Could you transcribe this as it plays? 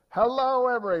Hello,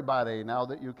 everybody, now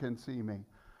that you can see me.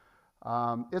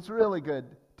 It's really good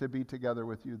to be together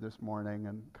with you this morning.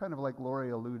 And kind of like Lori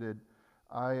alluded,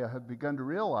 I have begun to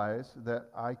realize that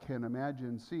I can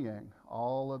imagine seeing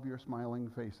all of your smiling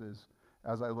faces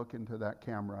as I look into that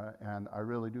camera. And I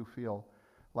really do feel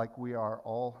like we are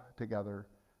all together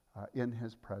in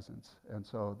His presence. And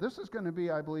so this is going to be,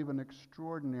 I believe, an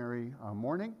extraordinary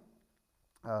morning.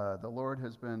 The Lord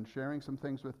has been sharing some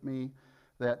things with me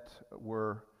that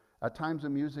were at times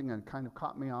amusing and kind of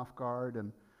caught me off guard.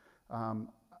 And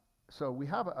so we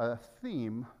have a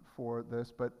theme for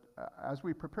this, but as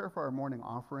we prepare for our morning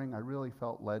offering, I really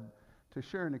felt led to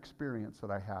share an experience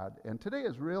that I had. And today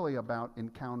is really about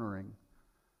encountering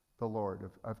the Lord,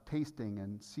 of tasting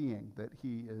and seeing that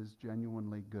He is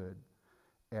genuinely good.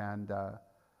 And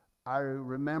I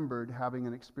remembered having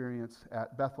an experience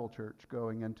at Bethel Church,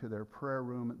 going into their prayer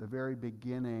room at the very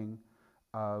beginning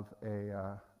of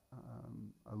a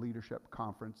leadership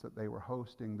conference that they were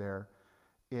hosting there.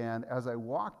 And as I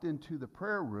walked into the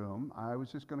prayer room, I was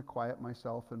just going to quiet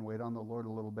myself and wait on the Lord a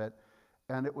little bit.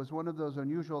 And it was one of those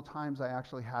unusual times I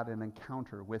actually had an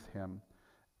encounter with Him.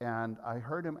 And I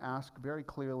heard Him ask very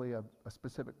clearly a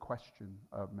specific question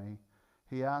of me.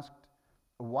 He asked,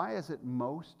 "Why is it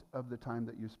most of the time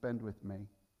that you spend with me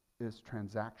is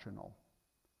transactional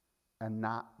and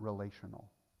not relational?"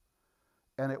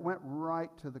 And it went right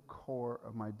to the core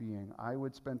of my being. I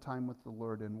would spend time with the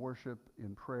Lord in worship,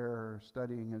 in prayer,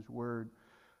 studying His Word,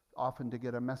 often to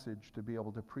get a message to be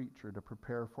able to preach or to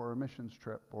prepare for a missions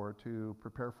trip or to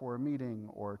prepare for a meeting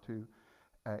or to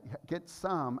get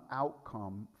some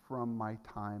outcome from my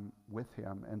time with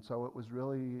Him. And so it was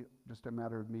really just a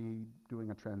matter of me doing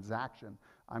a transaction.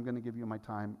 I'm going to give you my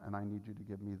time, and I need you to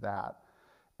give me that.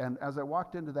 And as I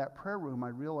walked into that prayer room, I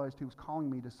realized He was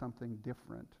calling me to something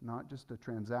different, not just a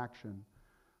transaction,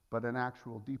 but an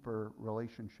actual deeper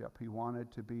relationship. He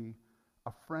wanted to be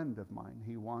a friend of mine.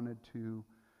 He wanted to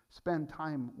spend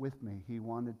time with me. He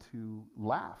wanted to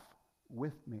laugh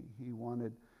with me. He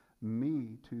wanted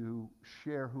me to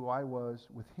share who I was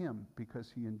with Him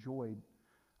because He enjoyed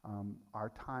our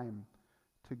time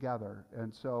together.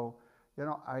 And so,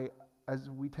 as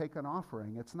we take an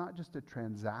offering, it's not just a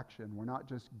transaction. We're not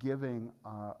just giving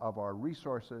of our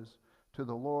resources to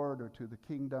the Lord or to the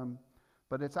kingdom,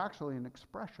 but it's actually an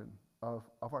expression of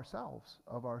ourselves,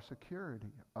 of our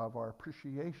security, of our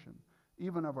appreciation,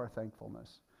 even of our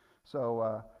thankfulness.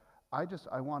 So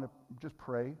I want to just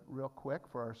pray real quick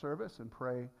for our service and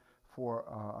pray for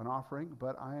an offering,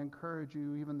 but I encourage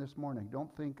you even this morning,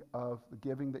 don't think of the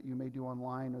giving that you may do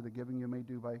online or the giving you may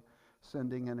do by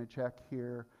sending in a check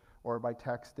here or by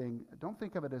texting. Don't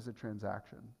think of it as a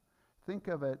transaction. Think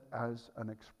of it as an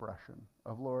expression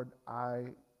of, Lord, I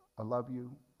love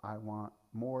you. I want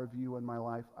more of you in my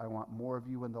life. I want more of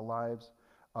you in the lives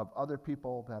of other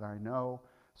people that I know.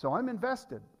 So I'm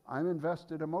invested. I'm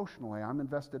invested emotionally. I'm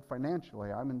invested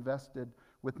financially. I'm invested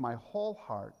with my whole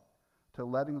heart to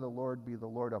letting the Lord be the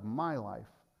Lord of my life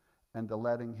and to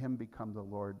letting Him become the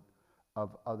Lord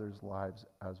of others' lives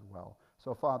as well.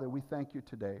 So, Father, we thank you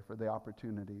today for the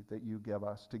opportunity that you give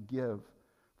us to give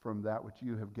from that which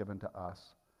you have given to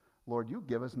us. Lord, you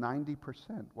give us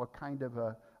 90%. What kind of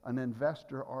an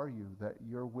investor are you that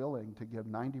you're willing to give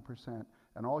 90%,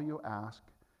 and all you ask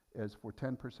is for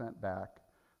 10% back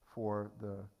for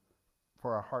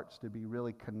our hearts to be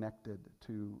really connected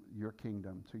to your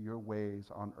kingdom, to your ways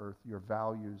on earth, your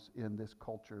values in this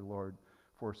culture, Lord,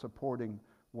 for supporting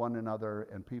one another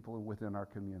and people within our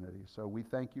community. So we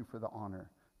thank you for the honor,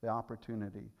 the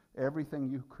opportunity. Everything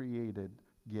you created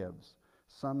gives.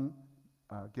 Sun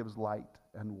gives light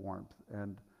and warmth,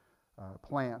 and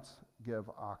plants give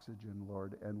oxygen,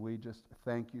 Lord. And we just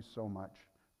thank you so much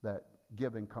that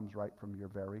giving comes right from your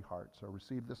very heart. So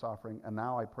receive this offering. And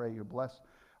now I pray you bless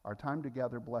our time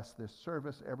together, bless this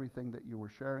service, everything that you were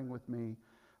sharing with me.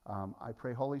 I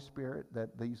pray, Holy Spirit,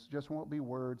 that these just won't be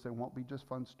words and won't be just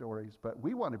fun stories, but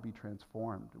we want to be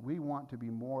transformed. We want to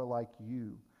be more like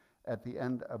you at the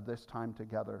end of this time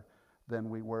together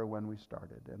than we were when we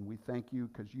started. And we thank you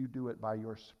because you do it by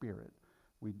your Spirit.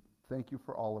 We thank you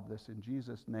for all of this in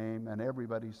Jesus' name. And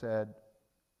everybody said,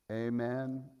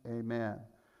 amen, amen.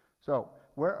 So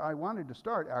where I wanted to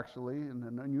start, actually, in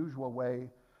an unusual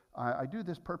way, I do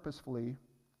this purposefully.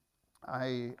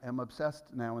 I am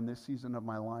obsessed now in this season of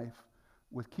my life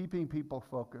with keeping people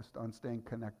focused on staying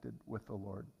connected with the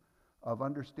Lord, of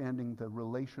understanding the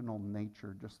relational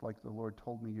nature, just like the Lord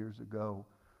told me years ago,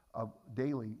 of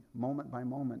daily, moment by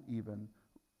moment even,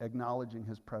 acknowledging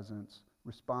His presence,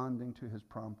 responding to His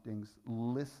promptings,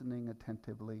 listening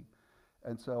attentively.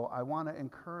 And so I want to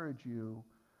encourage you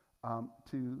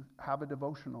to have a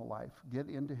devotional life, get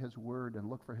into his word and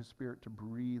look for his Spirit to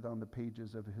breathe on the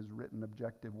pages of his written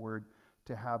objective word,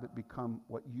 to have it become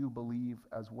what you believe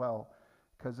as well.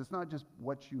 Because it's not just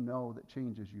what you know that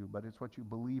changes you, but it's what you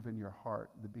believe in your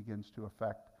heart that begins to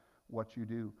affect what you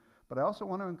do. But I also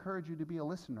want to encourage you to be a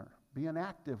listener, be an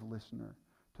active listener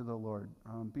to the Lord.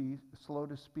 Be slow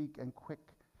to speak and quick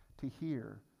to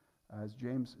hear, as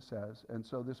James says. And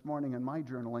so this morning in my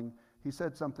journaling, he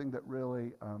said something that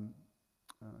really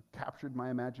captured my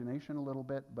imagination a little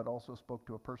bit, but also spoke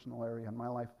to a personal area in my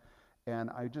life. And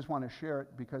I just want to share it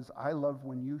because I love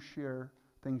when you share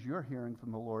things you're hearing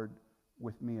from the Lord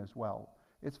with me as well.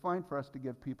 It's fine for us to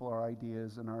give people our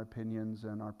ideas and our opinions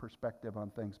and our perspective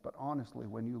on things, but honestly,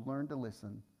 when you learn to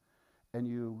listen and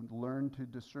you learn to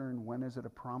discern when is it a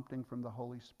prompting from the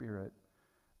Holy Spirit,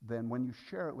 then when you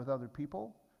share it with other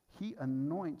people, he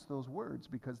anoints those words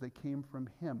because they came from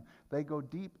him. They go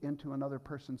deep into another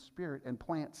person's spirit and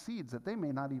plant seeds that they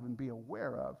may not even be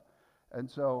aware of. And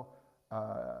so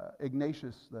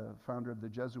Ignatius, the founder of the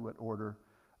Jesuit order,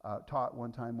 taught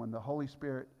one time when the Holy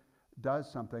Spirit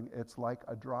does something, it's like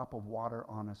a drop of water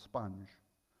on a sponge.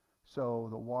 So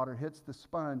the water hits the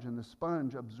sponge and the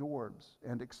sponge absorbs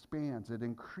and expands. It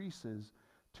increases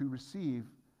to receive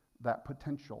that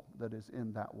potential that is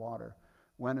in that water.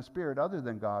 When a spirit other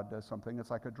than God does something, it's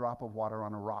like a drop of water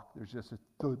on a rock. There's just a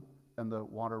thud, and the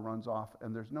water runs off,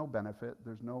 and there's no benefit,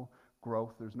 there's no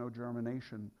growth, there's no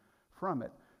germination from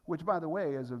it, which, by the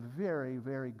way, is a very,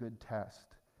 very good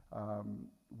test.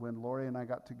 When Lori and I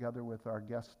got together with our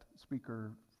guest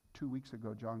speaker 2 weeks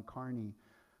ago, John Carney,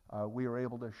 we were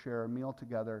able to share a meal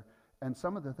together, and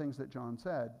some of the things that John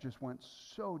said just went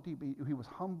so deep. He was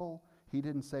humble. He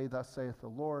didn't say, "Thus saith the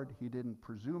Lord." He didn't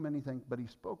presume anything, but he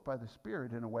spoke by the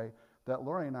Spirit in a way that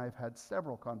Lori and I have had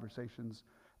several conversations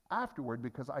afterward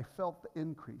because I felt the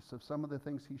increase of some of the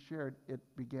things he shared. It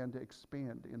began to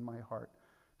expand in my heart.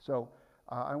 So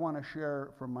I want to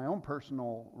share from my own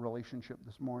personal relationship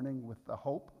this morning with the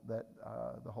hope that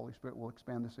the Holy Spirit will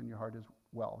expand this in your heart as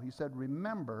well. He said,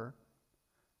 "Remember,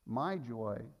 my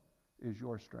joy is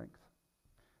your strength."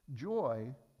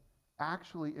 Joy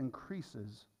actually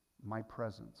increases my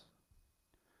presence.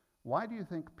 Why do you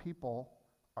think people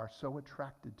are so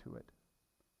attracted to it?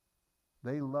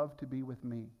 They love to be with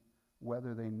me,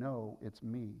 whether they know it's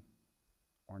me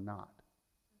or not.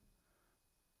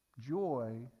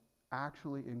 Joy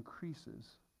actually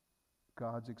increases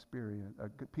God's experience,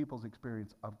 people's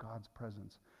experience of God's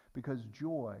presence, because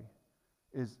joy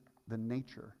is the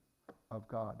nature of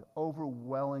God.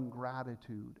 Overwhelming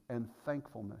gratitude and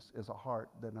thankfulness is a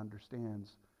heart that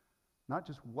understands not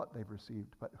just what they've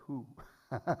received, but who.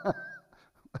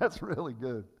 That's really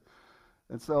good.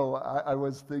 And so I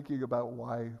was thinking about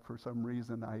why, for some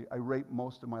reason, I rate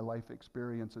most of my life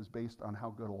experiences based on how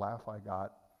good a laugh I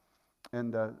got.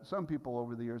 And some people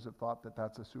over the years have thought that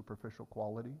that's a superficial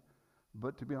quality.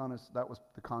 But to be honest, that was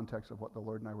the context of what the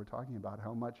Lord and I were talking about,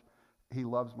 how much he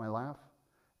loves my laugh,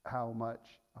 how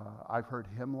much I've heard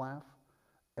him laugh,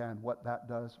 and what that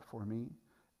does for me.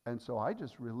 And so I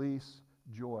just release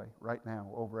joy right now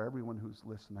over everyone who's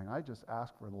listening. I just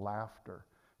ask for laughter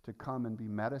to come and be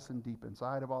medicine deep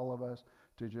inside of all of us,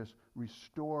 to just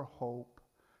restore hope,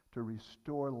 to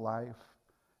restore life.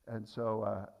 And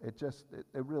so it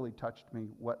really touched me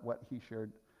what he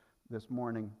shared this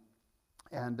morning.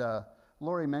 And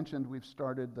Lori mentioned we've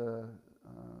started the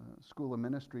School of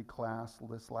Ministry class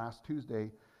this last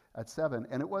Tuesday at 7,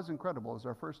 and it was incredible. It was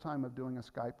our first time of doing a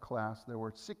Skype class. There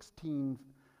were 16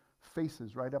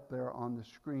 faces right up there on the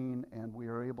screen, and we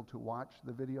were able to watch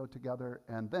the video together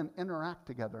and then interact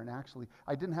together. And actually,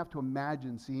 I didn't have to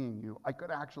imagine seeing you. I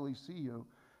could actually see you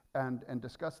and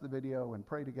discuss the video and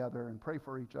pray together and pray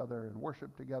for each other and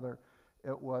worship together.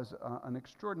 It was an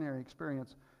extraordinary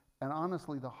experience. And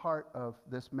honestly, the heart of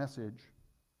this message,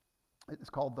 it's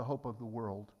called The Hope of the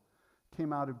World,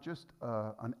 came out of just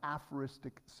an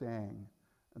aphoristic saying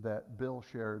that Bill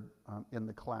shared in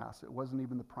the class. It wasn't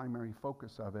even the primary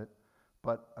focus of it,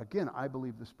 but again, I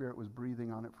believe the Spirit was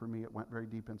breathing on it for me. It went very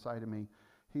deep inside of me.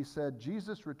 He said,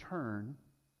 Jesus' return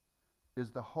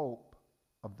is the hope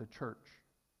of the church,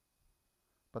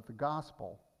 but the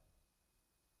gospel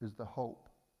is the hope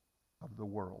of the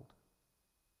world.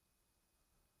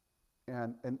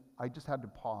 And I just had to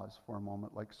pause for a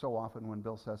moment. Like so often when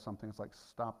Bill says something, it's like,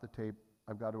 stop the tape.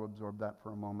 I've got to absorb that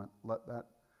for a moment. Let that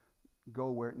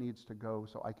go where it needs to go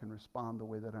so I can respond the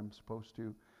way that I'm supposed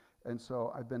to. And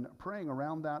so I've been praying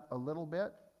around that a little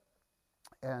bit,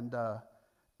 and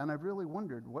I've really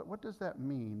wondered, what does that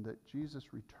mean, that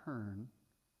Jesus' return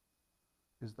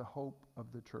is the hope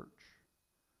of the church?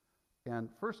 And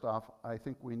first off, I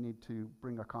think we need to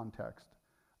bring a context.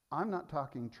 I'm not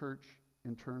talking church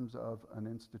in terms of an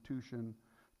institution,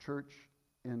 church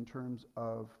in terms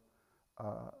of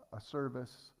a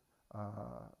service,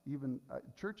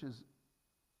 church is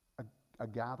a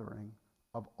gathering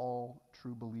of all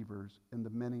true believers in the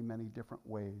many, many different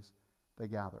ways they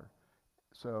gather.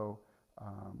 So,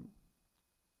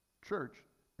 church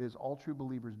is all true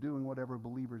believers doing whatever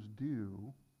believers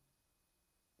do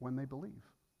when they believe.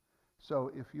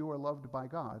 So if you are loved by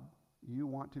God, you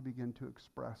want to begin to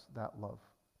express that love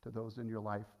to those in your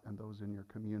life and those in your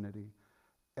community.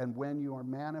 And when you are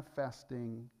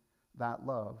manifesting that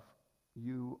love,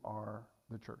 you are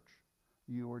the church.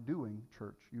 You are doing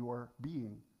church. You are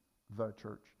being the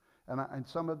church. And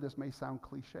some of this may sound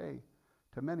cliche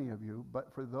to many of you,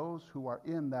 but for those who are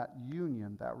in that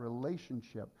union, that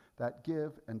relationship, that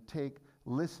give and take,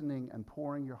 listening and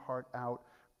pouring your heart out,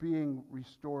 being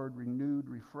restored, renewed,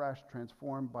 refreshed,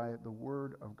 transformed by the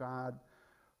Word of God,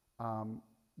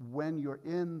 when you're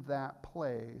in that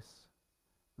place,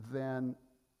 then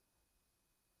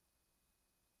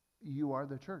you are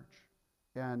the church.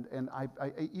 And I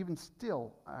even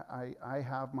still, I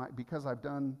have my, because I've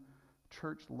done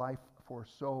church life for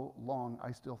so long,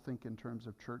 I still think in terms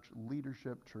of church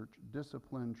leadership, church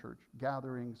discipline, church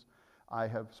gatherings. I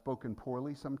have spoken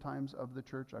poorly sometimes of the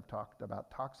church. I've talked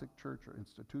about toxic church or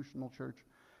institutional church.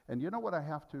 And you know what I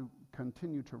have to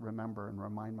continue to remember and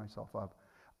remind myself of?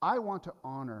 I want to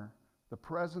honor the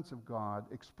presence of God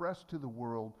expressed to the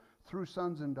world through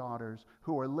sons and daughters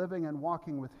who are living and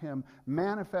walking with Him,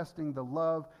 manifesting the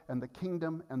love and the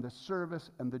kingdom and the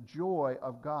service and the joy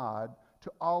of God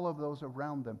to all of those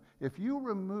around them. If you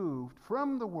removed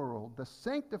from the world the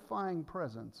sanctifying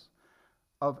presence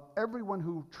of everyone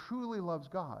who truly loves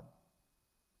God,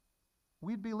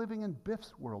 we'd be living in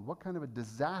Biff's world. What kind of a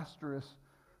disastrous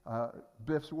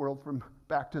Biff's world from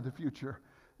Back to the Future?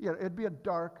 Yeah, it'd be a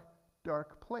dark,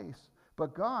 dark place.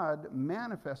 But God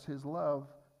manifests His love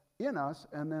in us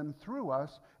and then through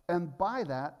us, and by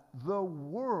that, the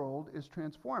world is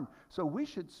transformed. So we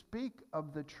should speak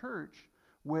of the church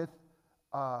with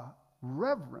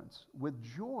reverence, with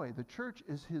joy. The church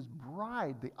is His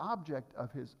bride, the object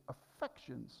of His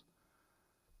affections.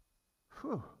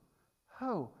 Whew.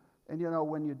 Oh. And you know,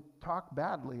 when you talk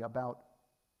badly about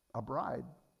a bride,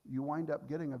 you wind up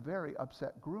getting a very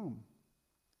upset groom.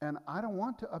 And I don't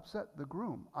want to upset the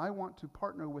groom. I want to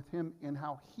partner with him in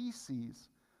how he sees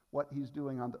what he's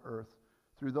doing on the earth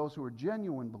through those who are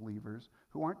genuine believers,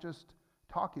 who aren't just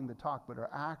talking the talk, but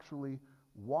are actually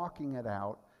walking it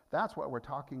out. That's what we're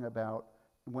talking about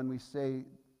when we say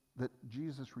that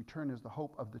Jesus' return is the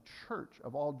hope of the church,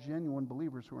 of all genuine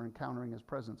believers who are encountering His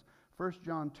presence. 1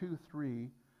 John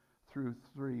 2:3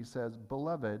 says,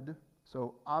 "Beloved,"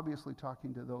 so obviously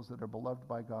talking to those that are beloved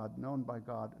by God, known by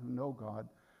God, who know God,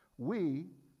 "we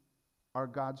are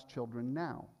God's children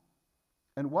now.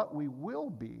 And what we will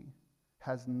be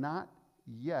has not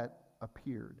yet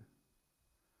appeared.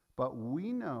 But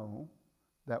we know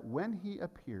that when He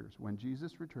appears, when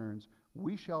Jesus returns,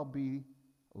 we shall be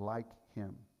like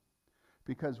Him,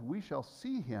 because we shall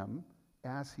see Him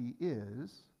as He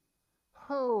is.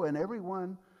 Oh, and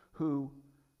everyone who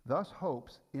thus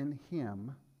hopes in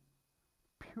Him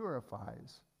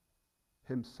purifies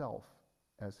himself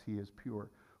as He is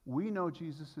pure." We know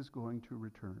Jesus is going to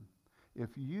return.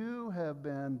 If you have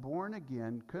been born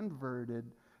again,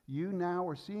 converted, you now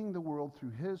are seeing the world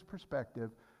through His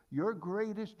perspective. Your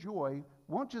greatest joy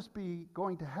won't just be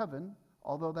going to heaven,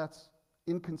 although that's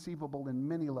inconceivable in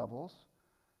many levels.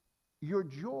 Your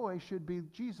joy should be,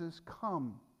 Jesus,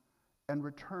 come and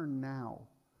return now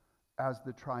as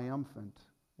the triumphant,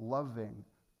 loving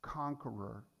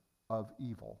conqueror of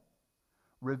evil.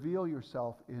 Reveal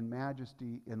yourself in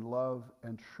majesty, in love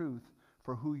and truth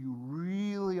for who you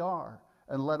really are,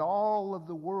 and let all of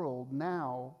the world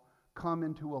now come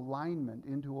into alignment,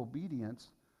 into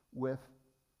obedience with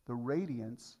the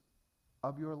radiance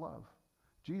of your love.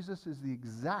 Jesus is the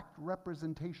exact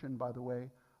representation, by the way,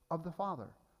 of the Father.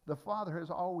 The Father has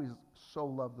always so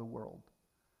loved the world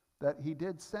that He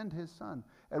did send His Son.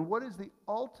 And what is the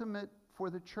ultimate, for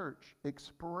the church,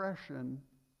 expression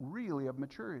really of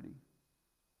maturity?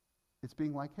 It's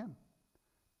being like Him.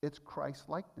 It's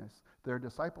Christ-likeness. There are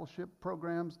discipleship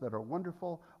programs that are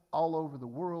wonderful all over the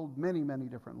world, many, many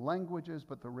different languages,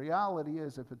 but the reality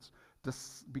is if it's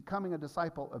becoming a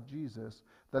disciple of Jesus,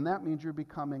 then that means you're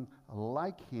becoming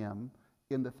like Him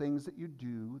in the things that you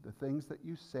do, the things that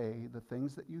you say, the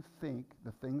things that you think,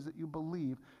 the things that you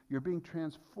believe. You're being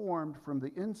transformed from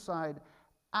the inside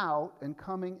out and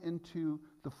coming into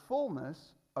the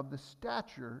fullness of the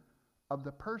stature of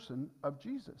the person of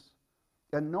Jesus.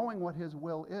 and knowing what his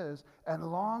will is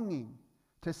and longing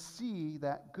to see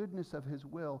that goodness of his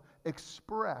will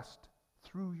expressed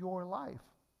through your life.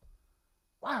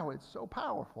 Wow, it's so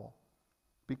powerful.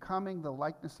 Becoming the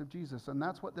likeness of Jesus. And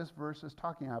that's what this verse is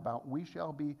talking about. We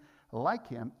shall be like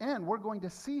him, and we're going to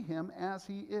see him as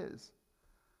he is.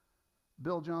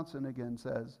 Bill Johnson again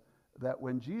says that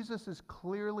when Jesus is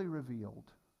clearly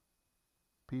revealed,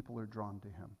 people are drawn to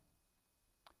him.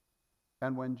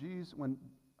 And when Jesus,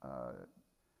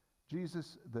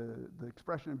 the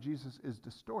expression of Jesus is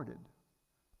distorted,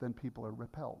 then people are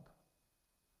repelled.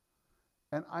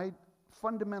 And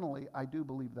fundamentally, I do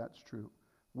believe that's true.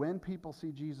 When people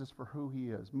see Jesus for who he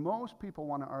is, most people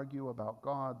want to argue about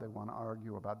God, they want to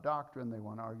argue about doctrine, they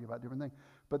want to argue about different things.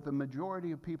 But the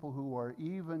majority of people who are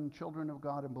even children of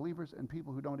God and believers and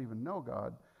people who don't even know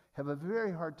God have a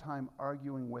very hard time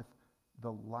arguing with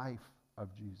the life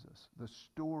of Jesus, the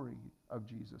story of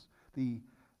Jesus, the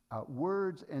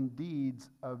words and deeds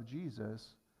of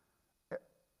Jesus.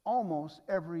 Almost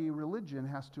every religion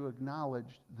has to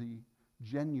acknowledge the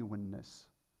genuineness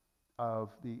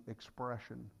of the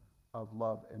expression of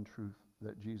love and truth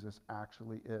that Jesus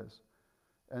actually is.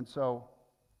 And so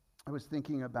I was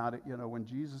thinking about it, when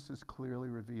Jesus is clearly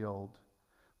revealed,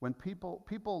 when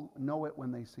people know it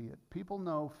when they see it. People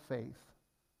know faith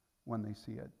when they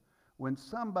see it. When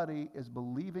somebody is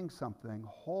believing something,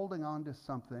 holding on to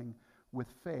something with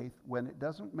faith, when it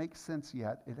doesn't make sense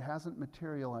yet, it hasn't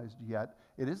materialized yet,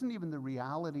 it isn't even the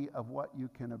reality of what you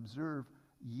can observe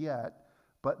yet,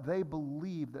 but they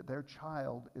believe that their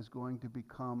child is going to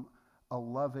become a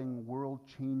loving,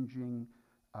 world-changing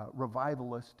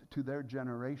revivalist to their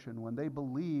generation, when they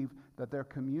believe that their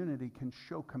community can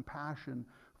show compassion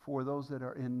for those that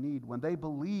are in need, when they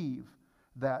believe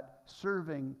that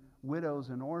serving widows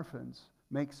and orphans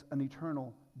makes an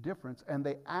eternal difference, and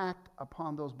they act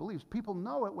upon those beliefs. People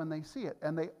know it when they see it,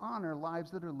 and they honor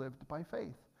lives that are lived by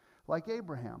faith. Like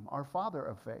Abraham, our father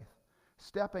of faith,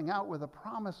 stepping out with a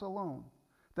promise alone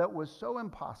that was so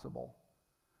impossible.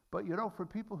 But for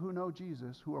people who know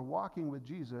Jesus, who are walking with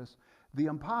Jesus, the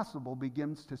impossible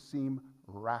begins to seem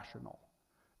rational,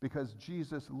 because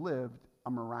Jesus lived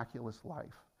a miraculous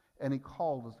life, and he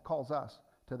calls us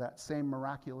to that same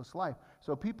miraculous life.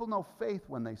 So people know faith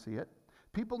when they see it.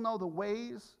 People know the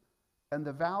ways and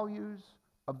the values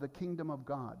of the kingdom of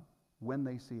God when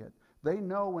they see it. They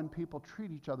know when people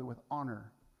treat each other with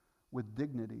honor, with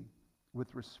dignity,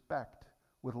 with respect,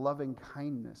 with loving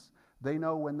kindness. They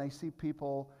know when they see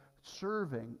people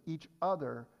serving each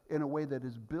other in a way that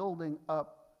is building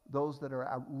up those that are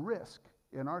at risk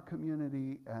in our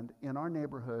community and in our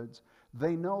neighborhoods.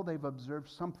 They know they've observed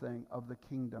something of the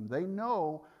kingdom. They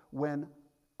know when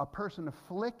a person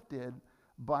afflicted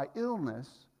by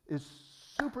illness is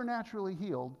supernaturally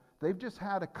healed. They've just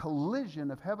had a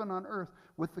collision of heaven on earth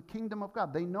with the kingdom of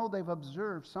God. They know they've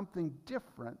observed something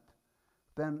different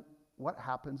than what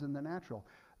happens in the natural.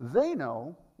 They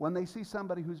know when they see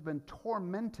somebody who's been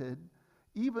tormented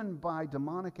even by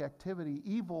demonic activity,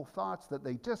 evil thoughts that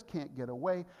they just can't get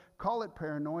away. Call it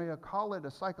paranoia, call it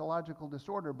a psychological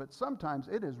disorder, but sometimes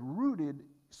it is rooted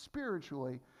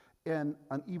spiritually in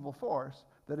an evil force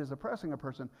that is oppressing a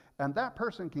person, and that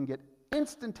person can get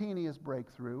instantaneous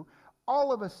breakthrough,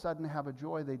 all of a sudden have a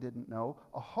joy they didn't know,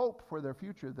 a hope for their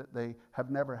future that they have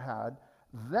never had.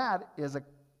 That is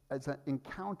an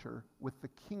encounter with the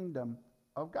kingdom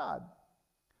of God.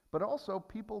 But also,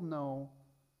 people know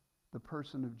the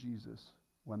person of Jesus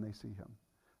when they see him.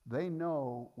 They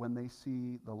know when they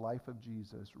see the life of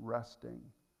Jesus resting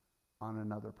on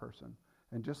another person.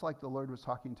 And just like the Lord was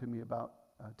talking to me about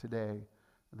today,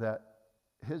 that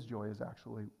his joy is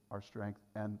actually our strength,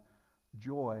 and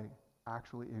joy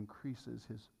actually increases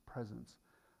his presence.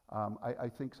 I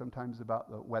think sometimes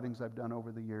about the weddings I've done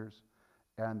over the years,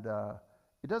 and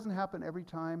it doesn't happen every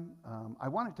time. I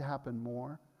want it to happen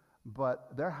more,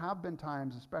 but there have been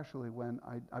times, especially when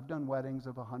I've done weddings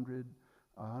of 100,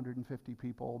 150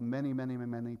 people. Many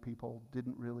people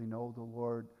didn't really know the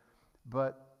Lord.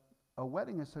 But a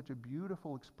wedding is such a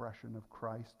beautiful expression of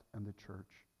Christ and the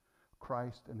church,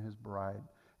 Christ and his bride.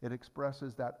 It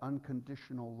expresses that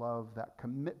unconditional love, that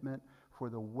commitment for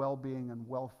the well-being and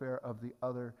welfare of the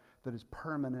other that is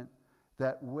permanent,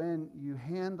 that when you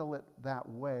handle it that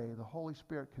way, the Holy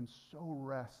Spirit can so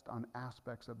rest on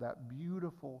aspects of that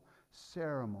beautiful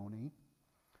ceremony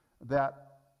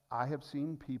that I have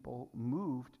seen people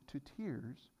moved to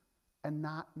tears and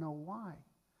not know why.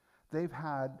 They've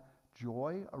had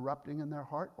joy erupting in their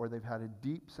heart, or they've had a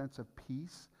deep sense of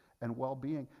peace and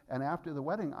well-being. And after the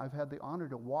wedding, I've had the honor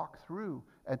to walk through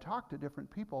and talk to different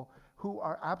people who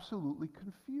are absolutely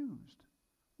confused.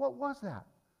 What was that?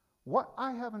 What?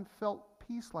 I haven't felt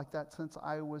peace like that since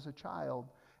I was a child.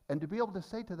 And to be able to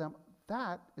say to them,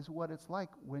 that is what it's like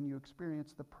when you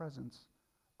experience the presence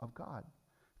of God.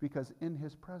 Because in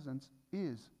his presence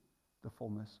is the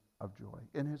fullness of joy.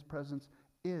 In his presence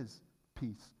is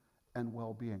peace and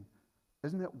well-being.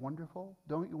 Isn't it wonderful?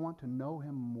 Don't you want to know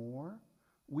him more?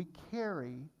 We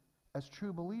carry, as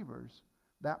true believers,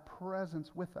 that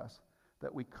presence with us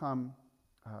that we come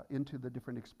into the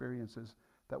different experiences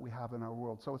that we have in our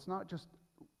world. So it's not just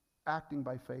acting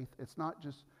by faith. It's not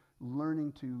just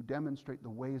learning to demonstrate the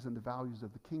ways and the values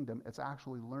of the kingdom. It's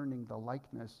actually learning the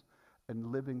likeness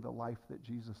and living the life that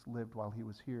Jesus lived while he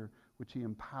was here, which he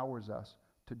empowers us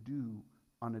to do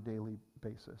on a daily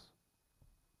basis.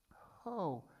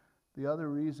 Oh, the other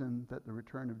reason that the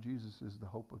return of Jesus is the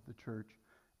hope of the church,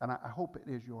 and I hope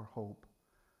it is your hope.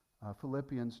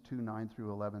 Philippians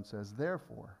 2:9-11 says,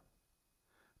 "Therefore,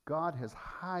 God has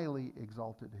highly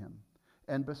exalted him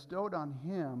and bestowed on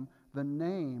him the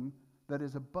name that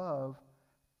is above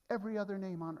every other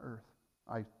name on earth."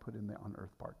 I put in the on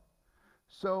earth part.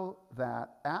 "So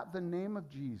that at the name of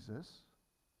Jesus,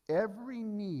 every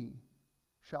knee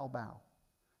shall bow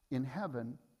in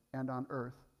heaven and on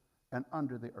earth and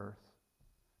under the earth,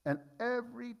 and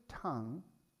every tongue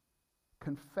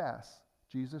confess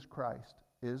Jesus Christ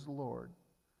is Lord,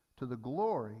 to the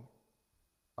glory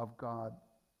of God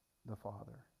the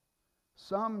Father."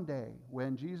 Someday,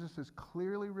 when Jesus is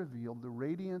clearly revealed, the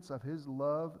radiance of his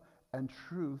love and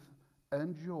truth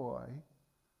and joy,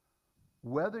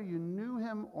 whether you knew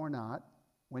him or not,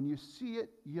 when you see it,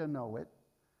 you know it,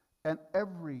 and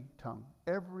every tongue,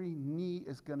 every knee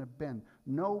is going to bend.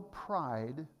 No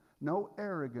pride, no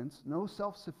arrogance, no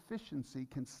self-sufficiency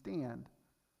can stand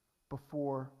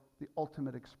before the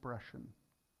ultimate expression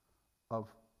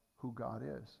of who God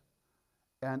is.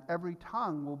 And every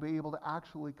tongue will be able to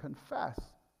actually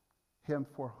confess him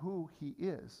for who he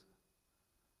is.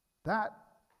 That,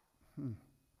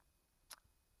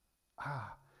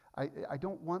 I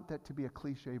don't want that to be a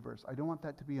cliche verse. I don't want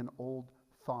that to be an old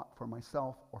thought for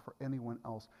myself or for anyone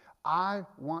else. I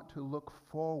want to look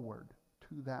forward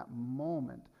to that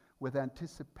moment with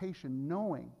anticipation,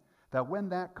 knowing that when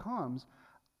that comes,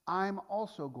 I'm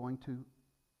also going to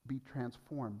be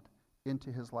transformed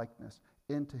into his likeness,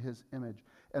 into his image.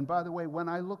 And by the way, when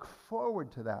I look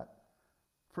forward to that,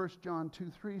 1 John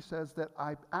 2:3 says that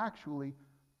I actually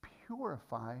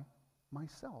purify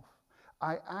myself.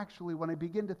 I actually, when I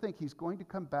begin to think he's going to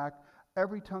come back,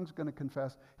 every tongue's going to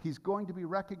confess, he's going to be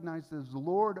recognized as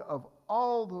Lord of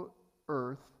all the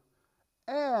earth,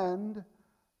 and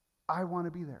I want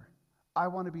to be there. I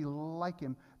want to be like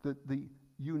him. The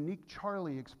unique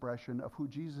Charlie expression of who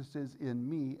Jesus is in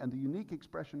me and the unique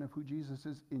expression of who Jesus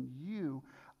is in you,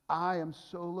 I am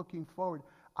so looking forward.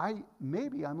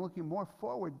 Maybe I'm looking more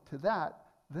forward to that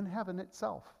than heaven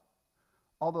itself.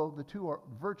 Although the two are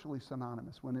virtually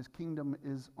synonymous. When his kingdom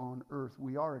is on earth,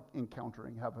 we are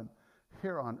encountering heaven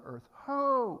here on earth.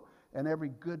 Ho! And every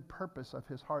good purpose of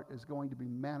his heart is going to be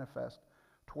manifest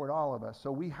toward all of us.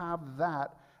 So we have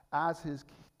that as his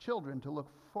children to look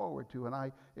forward to. And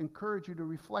I encourage you to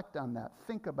reflect on that.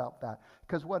 Think about that.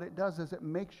 Because what it does is it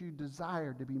makes you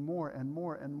desire to be more and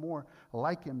more and more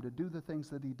like him, to do the things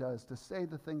that he does, to say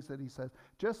the things that he says.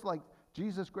 Just like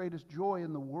Jesus' greatest joy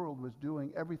in the world was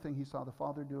doing everything he saw the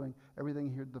Father doing, everything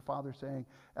he heard the Father saying.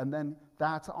 And then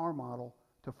that's our model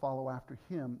to follow after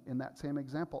him in that same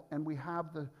example. And we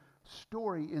have the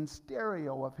story in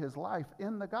stereo of his life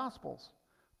in the Gospels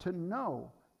to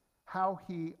know how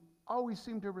he always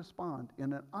seemed to respond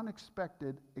in an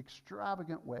unexpected,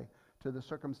 extravagant way to the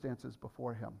circumstances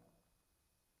before him.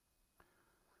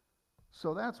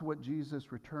 So that's what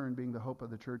Jesus' return, being the hope of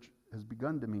the church, has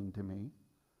begun to mean to me.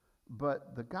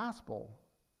 But the gospel,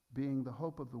 being the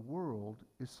hope of the world,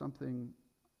 is something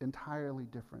entirely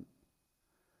different.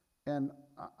 And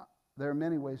there are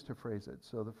many ways to phrase it.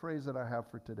 So the phrase that I have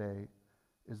for today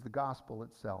is the gospel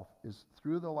itself is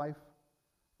through the life,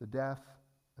 the death,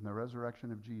 and the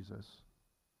resurrection of Jesus,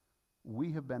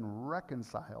 we have been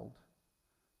reconciled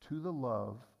to the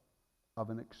love of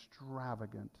an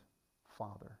extravagant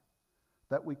Father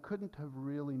that we couldn't have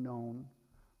really known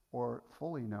or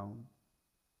fully known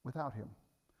without him.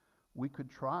 We could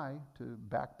try to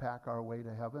backpack our way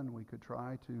to heaven. We could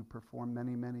try to perform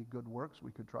many, many good works.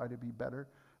 We could try to be better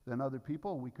than other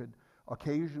people. We could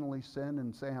occasionally sin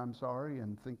and say, I'm sorry,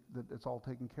 and think that it's all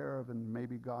taken care of and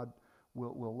maybe God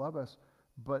will love us.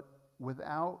 But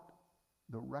without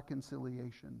the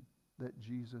reconciliation that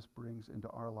Jesus brings into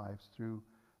our lives through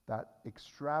that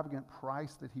extravagant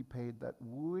price that he paid that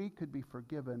we could be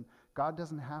forgiven, God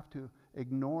doesn't have to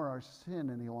ignore our sin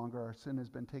any longer. Our sin has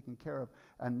been taken care of.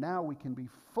 And now we can be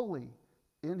fully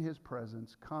in his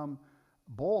presence, come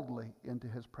boldly into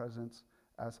his presence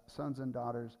as sons and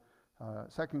daughters.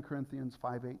 2 Corinthians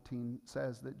 5:18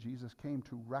 says that Jesus came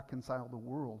to reconcile the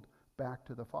world back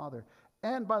to the Father.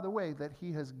 And by the way, that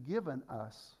he has given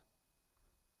us,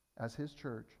 as his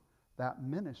church, that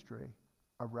ministry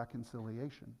of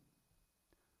reconciliation.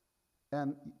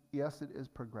 And yes, it is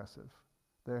progressive.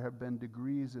 There have been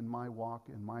degrees in my walk,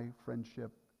 in my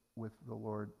friendship with the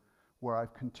Lord, where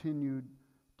I've continued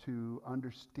to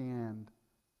understand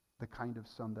the kind of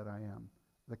son that I am,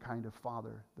 the kind of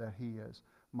father that he is.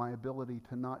 My ability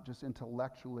to not just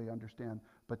intellectually understand,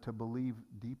 but to believe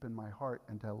deep in my heart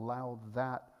and to allow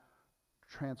that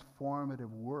transformative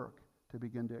work to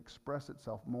begin to express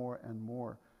itself more and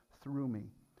more through me.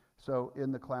 So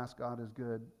in the class, God is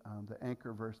Good, the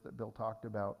anchor verse that Bill talked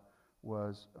about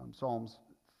was Psalms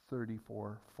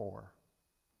 34:4.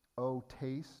 Oh,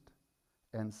 taste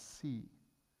and see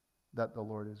that the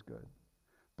Lord is good.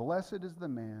 Blessed is the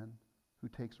man who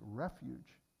takes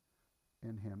refuge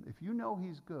in him. If you know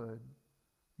he's good,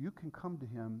 you can come to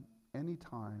him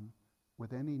anytime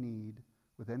with any need,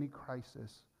 with any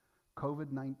crisis,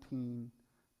 COVID-19,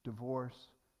 divorce,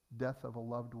 death of a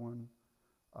loved one,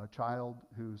 a child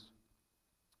who's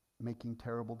making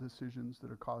terrible decisions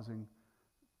that are causing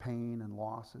pain and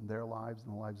loss in their lives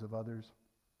and the lives of others.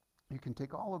 You can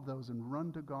take all of those and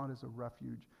run to God as a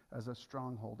refuge, as a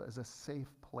stronghold, as a safe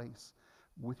place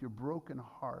with your broken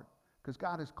heart. Because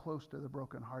God is close to the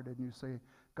brokenhearted, and you say,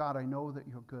 God, I know that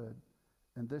you're good,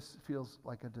 and this feels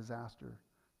like a disaster.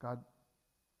 God,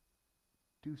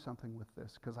 do something with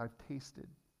this, because I've tasted,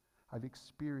 I've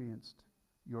experienced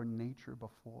your nature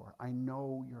before. I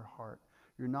know your heart.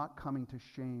 You're not coming to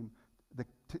shame.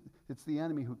 It's the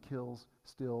enemy who kills,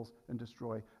 steals, and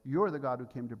destroys. You're the God who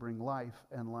came to bring life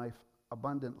and life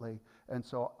abundantly. And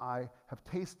so I have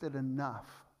tasted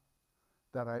enough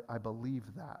that I believe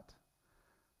that.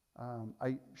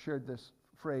 I shared this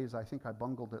phrase, I think I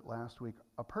bungled it last week.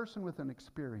 A person with an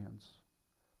experience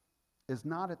is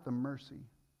not at the mercy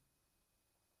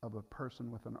of a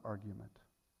person with an argument.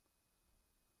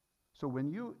 So when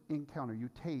you encounter, you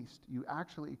taste, you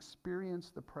actually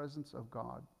experience the presence of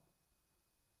God,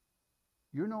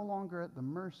 you're no longer at the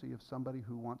mercy of somebody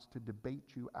who wants to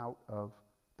debate you out of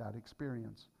that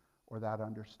experience or that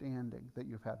understanding that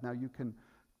you've had. Now you can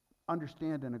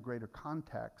understand in a greater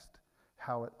context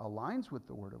how it aligns with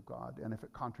the Word of God, and if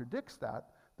it contradicts that,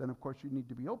 then of course you need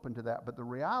to be open to that. But the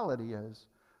reality is,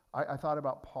 I thought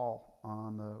about Paul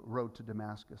on the road to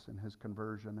Damascus and his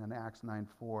conversion in Acts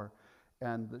 9:4.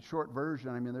 And the short version,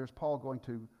 I mean, there's Paul going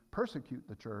to persecute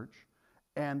the church,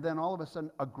 and then all of a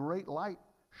sudden a great light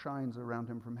shines around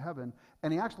him from heaven,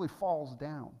 and he actually falls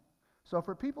down. So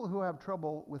for people who have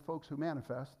trouble with folks who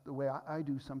manifest, the way I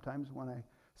do sometimes when I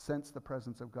sense the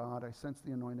presence of God, I sense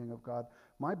the anointing of God,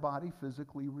 my body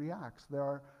physically reacts.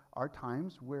 There are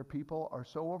times where people are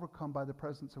so overcome by the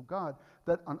presence of God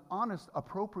that an honest,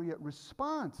 appropriate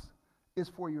response is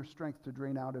for your strength to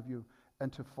drain out of you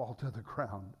and to fall to the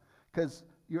ground. Because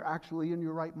you're actually in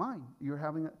your right mind. Your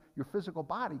physical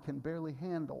body can barely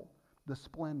handle the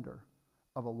splendor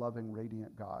of a loving,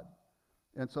 radiant God.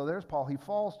 And so there's Paul. He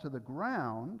falls to the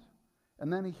ground,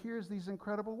 and then he hears these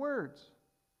incredible words.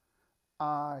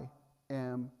 I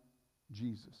am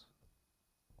Jesus.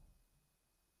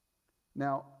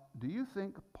 Now, do you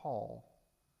think Paul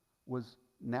was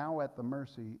now at the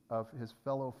mercy of his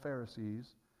fellow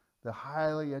Pharisees, the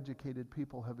highly educated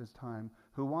people of his time,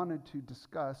 who wanted to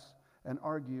discuss and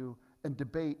argue and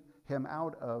debate him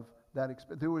out of that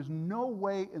experience? There was no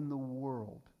way in the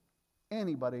world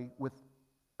anybody with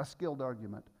a skilled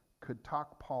argument could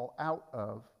talk Paul out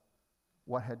of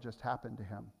what had just happened to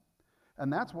him.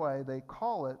 And that's why they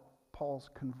call it Paul's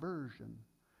conversion.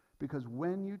 Because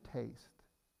when you taste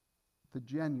the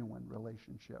genuine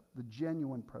relationship, the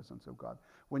genuine presence of God,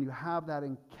 when you have that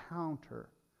encounter,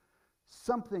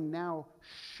 something now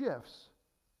shifts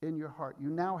in your heart.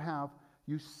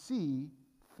 You see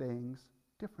things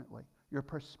differently. Your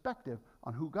perspective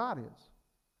on who God is,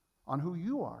 on who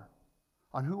you are,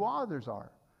 on who others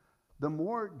are. The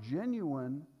more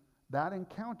genuine that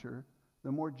encounter,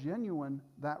 the more genuine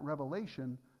that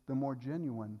revelation, the more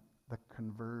genuine the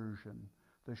conversion.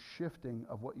 The shifting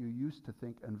of what you used to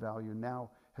think and value now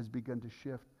has begun to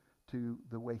shift to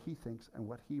the way he thinks and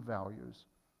what he values.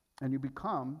 And you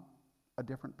become a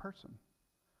different person.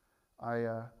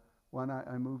 When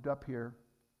I moved up here,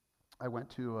 I went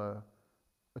to a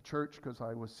church because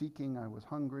I was seeking, I was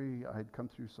hungry, I had come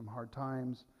through some hard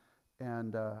times,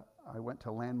 and I went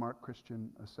to Landmark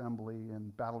Christian Assembly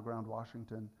in Battleground,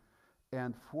 Washington,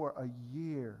 and for a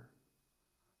year,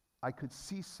 I could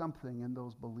see something in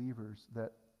those believers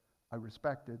that I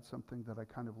respected, something that I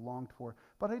kind of longed for.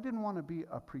 But I didn't want to be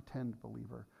a pretend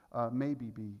believer, maybe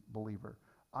be believer.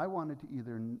 I wanted to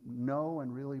either know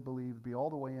and really believe, be all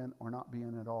the way in, or not be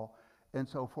in at all. And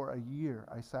so for a year,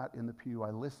 I sat in the pew.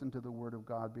 I listened to the Word of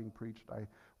God being preached. I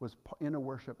was in a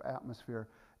worship atmosphere.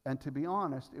 And to be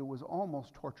honest, it was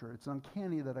almost torture. It's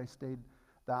uncanny that I stayed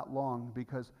that long,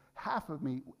 because half of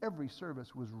me, every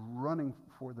service, was running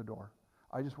for the door.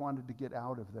 I just wanted to get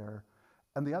out of there.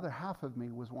 And the other half of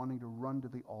me was wanting to run to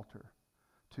the altar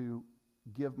to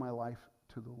give my life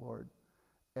to the Lord.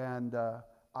 And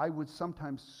I would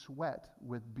sometimes sweat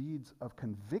with beads of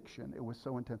conviction. It was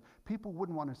so intense. People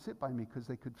wouldn't want to sit by me because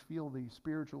they could feel the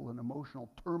spiritual and emotional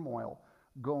turmoil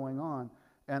going on.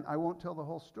 And I won't tell the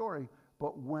whole story,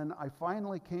 but when I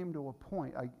finally came to a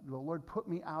point, the Lord put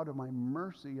me out of my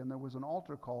mercy, and there was an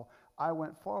altar call. I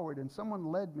went forward, and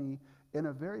someone led me in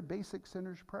a very basic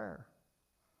sinner's prayer.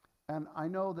 And I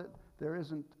know that there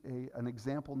isn't an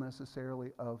example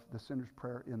necessarily of the sinner's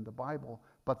prayer in the Bible,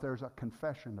 but there's a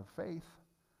confession of faith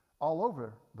all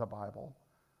over the Bible.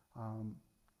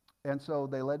 And so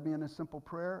they led me in a simple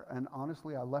prayer, and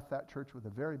honestly, I left that church with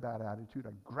a very bad attitude.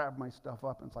 I grabbed my stuff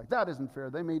up, and it's like, that isn't fair.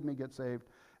 They made me get saved.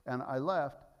 And I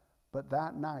left, but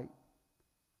that night,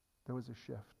 there was a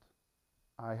shift.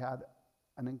 I had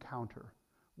an encounter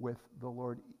with the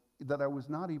Lord that I was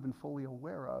not even fully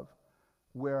aware of,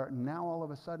 where now all of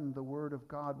a sudden the Word of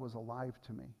God was alive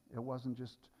to me. It wasn't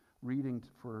just reading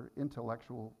for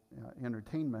intellectual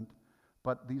entertainment,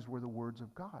 but these were the words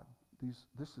of God. These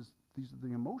are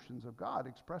the emotions of God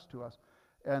expressed to us.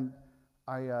 And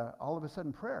I all of a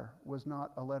sudden, prayer was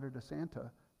not a letter to Santa.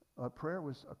 Prayer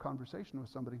was a conversation with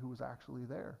somebody who was actually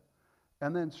there.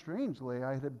 And then strangely,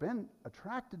 I had been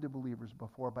attracted to believers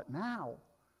before, but now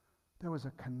there was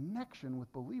a connection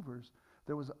with believers.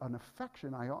 There was an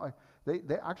affection.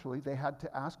 They had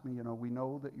to ask me, we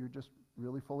know that you're just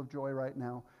really full of joy right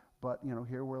now, but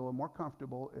here we're a little more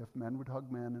comfortable if men would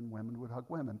hug men and women would hug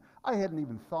women. I hadn't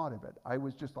even thought of it. I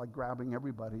was just like grabbing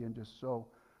everybody and just so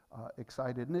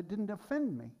excited, and it didn't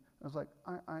offend me. I was like,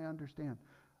 I understand.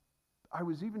 I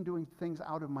was even doing things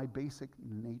out of my basic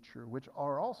nature, which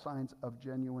are all signs of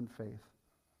genuine faith.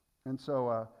 And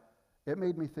so it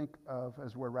made me think of,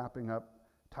 as we're wrapping up,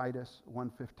 Titus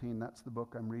 1:15. That's the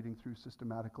book I'm reading through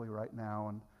systematically right now,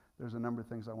 and there's a number of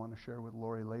things I want to share with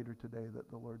Lori later today that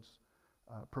the Lord's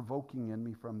provoking in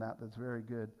me from that's very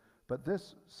good. But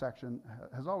this section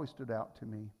has always stood out to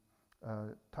me.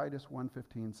 Titus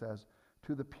 1:15 says,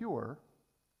 "To the pure,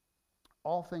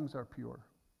 all things are pure.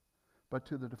 But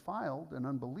to the defiled and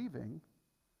unbelieving,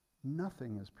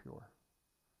 nothing is pure.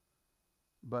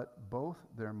 But both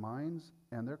their minds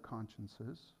and their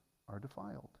consciences are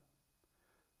defiled."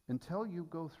 Until you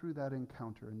go through that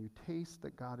encounter and you taste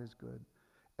that God is good,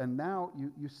 and now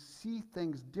you see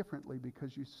things differently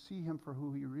because you see him for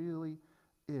who he really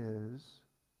is,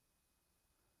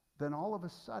 then all of a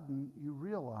sudden you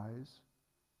realize,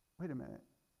 wait a minute,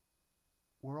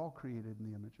 we're all created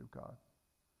in the image of God.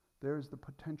 There's the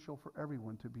potential for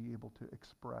everyone to be able to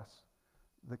express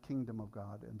the kingdom of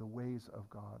God and the ways of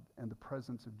God and the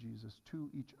presence of Jesus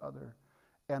to each other.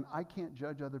 And I can't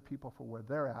judge other people for where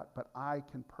they're at, but I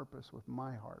can purpose with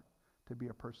my heart to be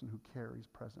a person who carries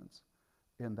presence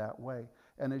in that way.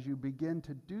 And as you begin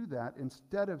to do that,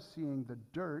 instead of seeing the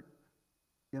dirt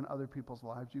in other people's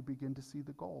lives, you begin to see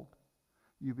the gold.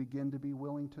 You begin to be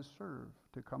willing to serve,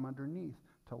 to come underneath,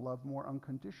 to love more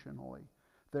unconditionally.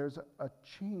 There's a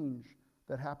change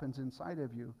that happens inside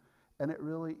of you, and it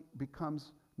really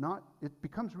becomes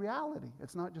reality.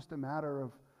 It's not just a matter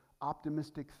of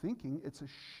optimistic thinking, it's a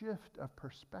shift of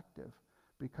perspective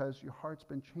because your heart's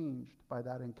been changed by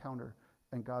that encounter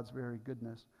and God's very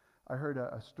goodness. I heard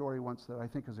a story once that I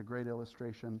think is a great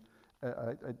illustration.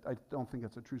 I don't think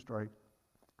it's a true story,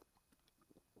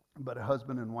 but a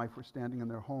husband and wife were standing in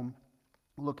their home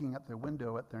looking at their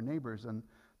window at their neighbors, and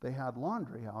they had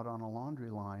laundry out on a laundry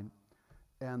line,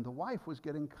 and the wife was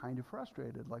getting kind of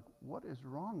frustrated, like, what is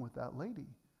wrong with that lady?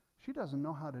 She doesn't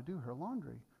know how to do her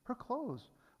laundry. Her clothes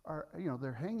are,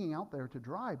 they're hanging out there to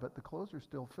dry, but the clothes are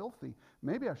still filthy.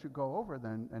 Maybe I should go over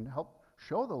then and help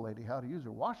show the lady how to use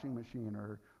her washing machine,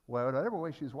 or whatever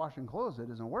way she's washing clothes that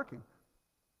isn't working.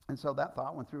 And so that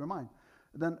thought went through her mind.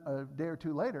 Then a day or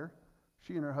two later,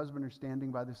 she and her husband are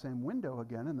standing by the same window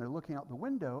again, and they're looking out the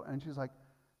window, and she's like,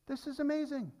 this is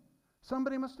amazing.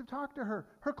 Somebody must have talked to her.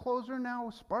 Her clothes are now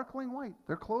sparkling white.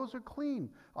 Their clothes are clean.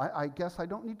 I guess I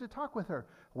don't need to talk with her.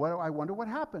 I wonder what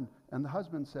happened. And the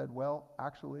husband said, well,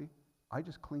 actually, I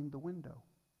just cleaned the window.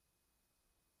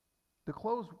 The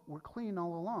clothes were clean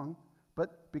all along,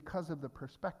 but because of the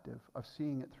perspective of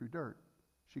seeing it through dirt,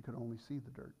 she could only see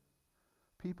the dirt.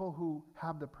 People who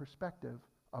have the perspective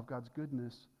of God's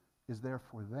goodness is there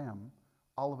for them,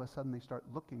 all of a sudden they start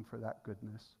looking for that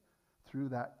goodness through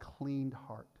that cleaned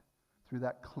heart, through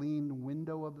that clean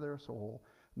window of their soul.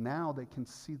 Now they can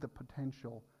see the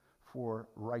potential for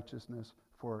righteousness,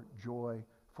 for joy,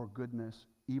 for goodness,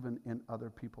 even in other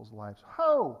people's lives.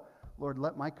 Oh, Lord,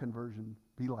 let my conversion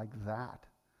be like that,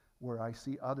 where I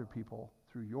see other people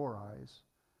through your eyes,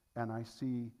 and I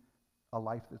see a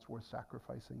life that's worth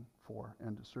sacrificing for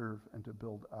and to serve and to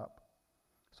build up.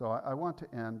 So I want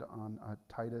to end on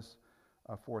Titus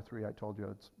 4:3. I told you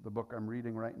it's the book I'm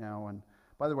reading right now. And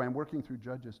by the way, I'm working through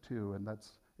Judges too, and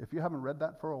that's, if you haven't read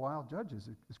that for a while, Judges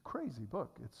is a crazy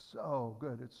book. It's so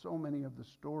good. It's so many of the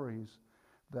stories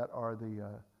that are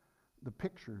the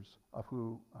pictures of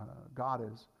who God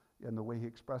is and the way he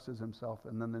expresses himself.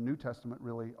 And then the New Testament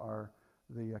really are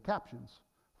the captions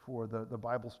for the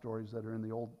Bible stories that are in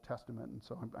the Old Testament. And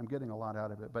so I'm getting a lot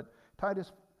out of it. But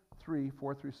Titus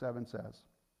 3:4-7 says,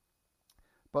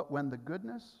 "But when the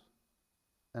goodness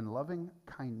and loving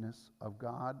kindness of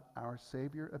God our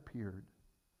Savior appeared,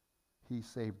 he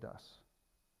saved us,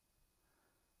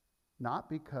 not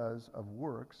because of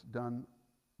works done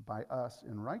by us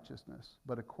in righteousness,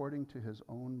 but according to his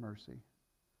own mercy,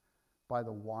 by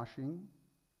the washing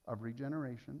of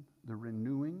regeneration, the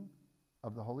renewing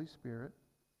of the Holy Spirit,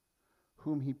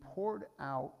 whom he poured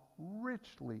out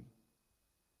richly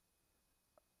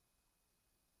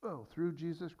through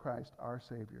Jesus Christ our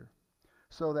Savior,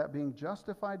 so that being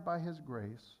justified by his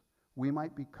grace, we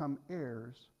might become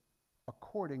heirs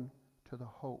according to the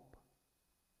hope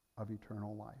of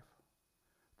eternal life."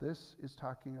 This is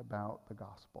talking about the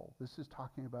gospel. This is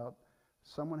talking about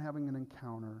someone having an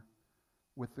encounter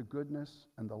with the goodness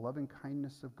and the loving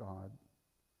kindness of God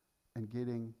and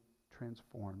getting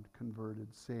transformed,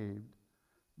 converted, saved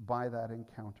by that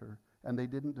encounter. And they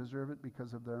didn't deserve it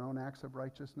because of their own acts of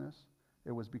righteousness.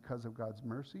 It was because of God's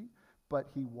mercy. But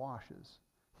he washes,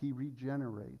 he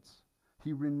regenerates,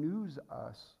 he renews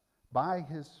us by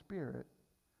his Spirit,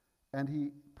 and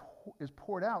he is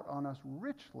poured out on us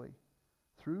richly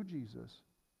through Jesus,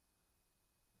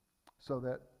 so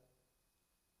that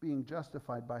being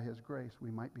justified by his grace,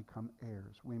 we might become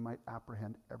heirs. We might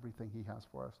apprehend everything he has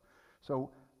for us.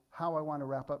 So how I want to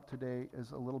wrap up today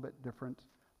is a little bit different.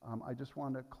 I just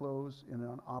want to close in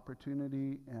an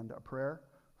opportunity and a prayer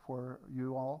for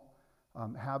you all.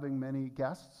 Having many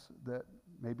guests that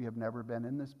maybe have never been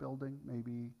in this building,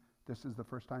 maybe this is the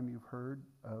first time you've heard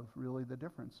of really the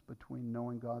difference between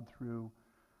knowing God through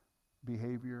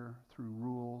behavior, through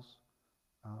rules,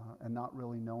 and not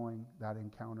really knowing that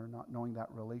encounter, not knowing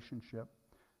that relationship.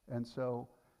 And so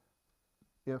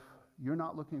if you're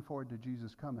not looking forward to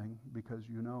Jesus coming because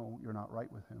you know you're not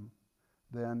right with him,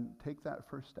 then take that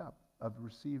first step of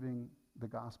receiving the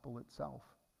gospel itself,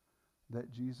 that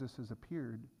Jesus has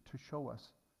appeared to show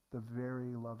us the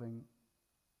very loving,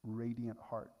 radiant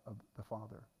heart of the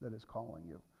Father that is calling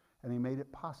you. And he made it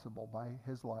possible by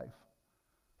his life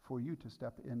for you to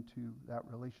step into that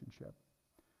relationship.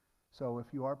 So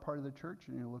if you are part of the church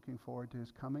and you're looking forward to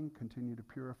his coming, continue to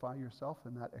purify yourself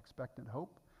in that expectant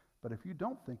hope. But if you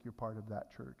don't think you're part of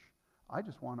that church, I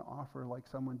just want to offer, like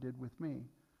someone did with me,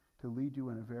 to lead you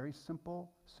in a very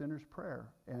simple sinner's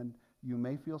prayer. And you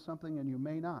may feel something and you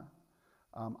may not.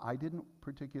 I didn't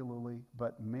particularly,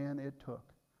 but man, it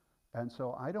took. And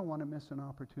so I don't want to miss an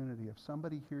opportunity. If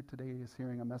somebody here today is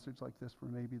hearing a message like this for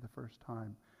maybe the first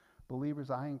time,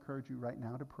 believers, I encourage you right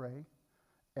now to pray.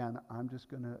 And I'm just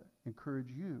going to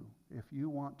encourage you, if you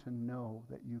want to know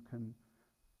that you can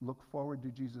look forward to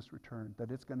Jesus' return,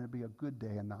 that it's going to be a good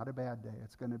day and not a bad day.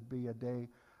 It's going to be a day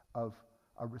of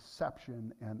a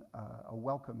reception and a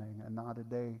welcoming, and not a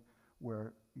day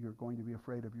where you're going to be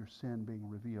afraid of your sin being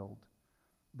revealed.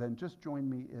 Then just join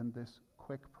me in this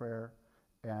quick prayer,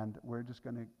 and we're just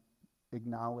going to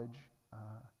acknowledge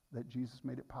that Jesus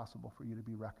made it possible for you to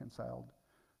be reconciled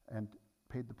and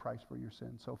paid the price for your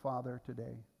sin. So, Father,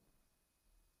 today,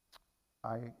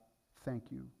 I thank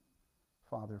you,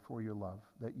 Father, for your love,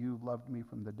 that you loved me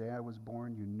from the day I was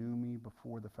born. You knew me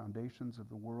before the foundations of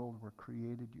the world were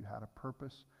created. You had a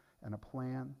purpose and a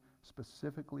plan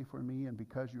specifically for me, and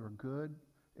because you are good,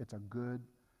 it's a good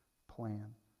plan.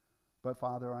 But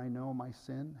Father, I know my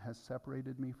sin has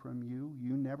separated me from you.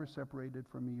 You never separated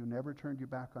from me. You never turned your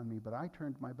back on me, but I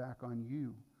turned my back on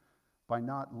you by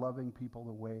not loving people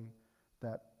the way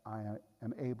that I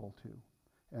am able to.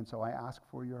 And so I ask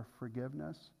for your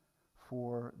forgiveness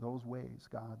for those ways,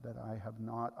 God, that I have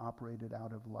not operated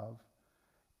out of love.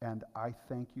 And I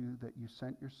thank you that you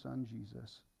sent your son,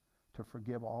 Jesus, to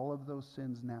forgive all of those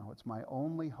sins now. It's my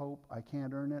only hope. I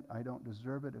can't earn it. I don't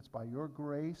deserve it. It's by your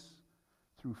grace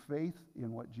through faith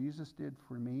in what Jesus did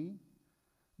for me,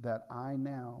 that I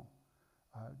now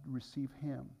receive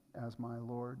him as my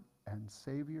Lord and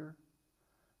Savior.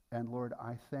 And Lord,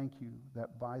 I thank you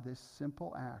that by this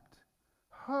simple act,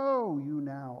 you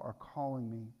now are calling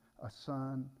me a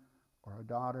son or a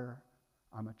daughter.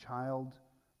 I'm a child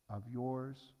of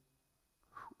yours.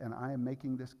 And I am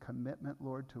making this commitment,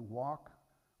 Lord, to walk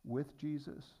with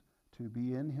Jesus, to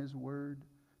be in his word,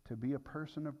 to be a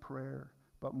person of prayer,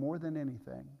 but more than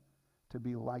anything, to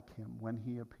be like him when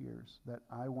he appears, that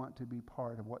I want to be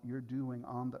part of what you're doing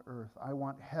on the earth. I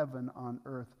want heaven on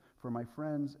earth for my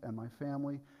friends and my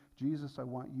family. Jesus, I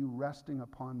want you resting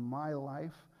upon my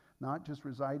life, not just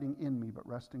residing in me, but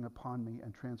resting upon me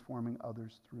and transforming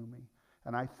others through me.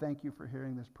 And I thank you for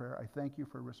hearing this prayer. I thank you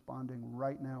for responding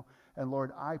right now. And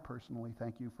Lord, I personally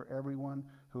thank you for everyone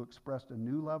who expressed a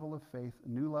new level of faith, a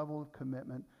new level of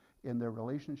commitment in their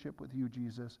relationship with you,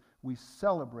 Jesus. We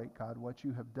celebrate, God, what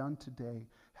you have done today.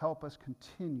 Help us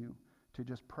continue to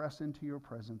just press into your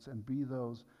presence and be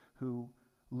those who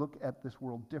look at this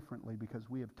world differently,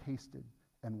 because we have tasted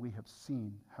and we have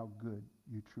seen how good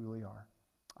you truly are.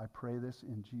 I pray this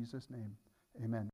in Jesus' name. Amen.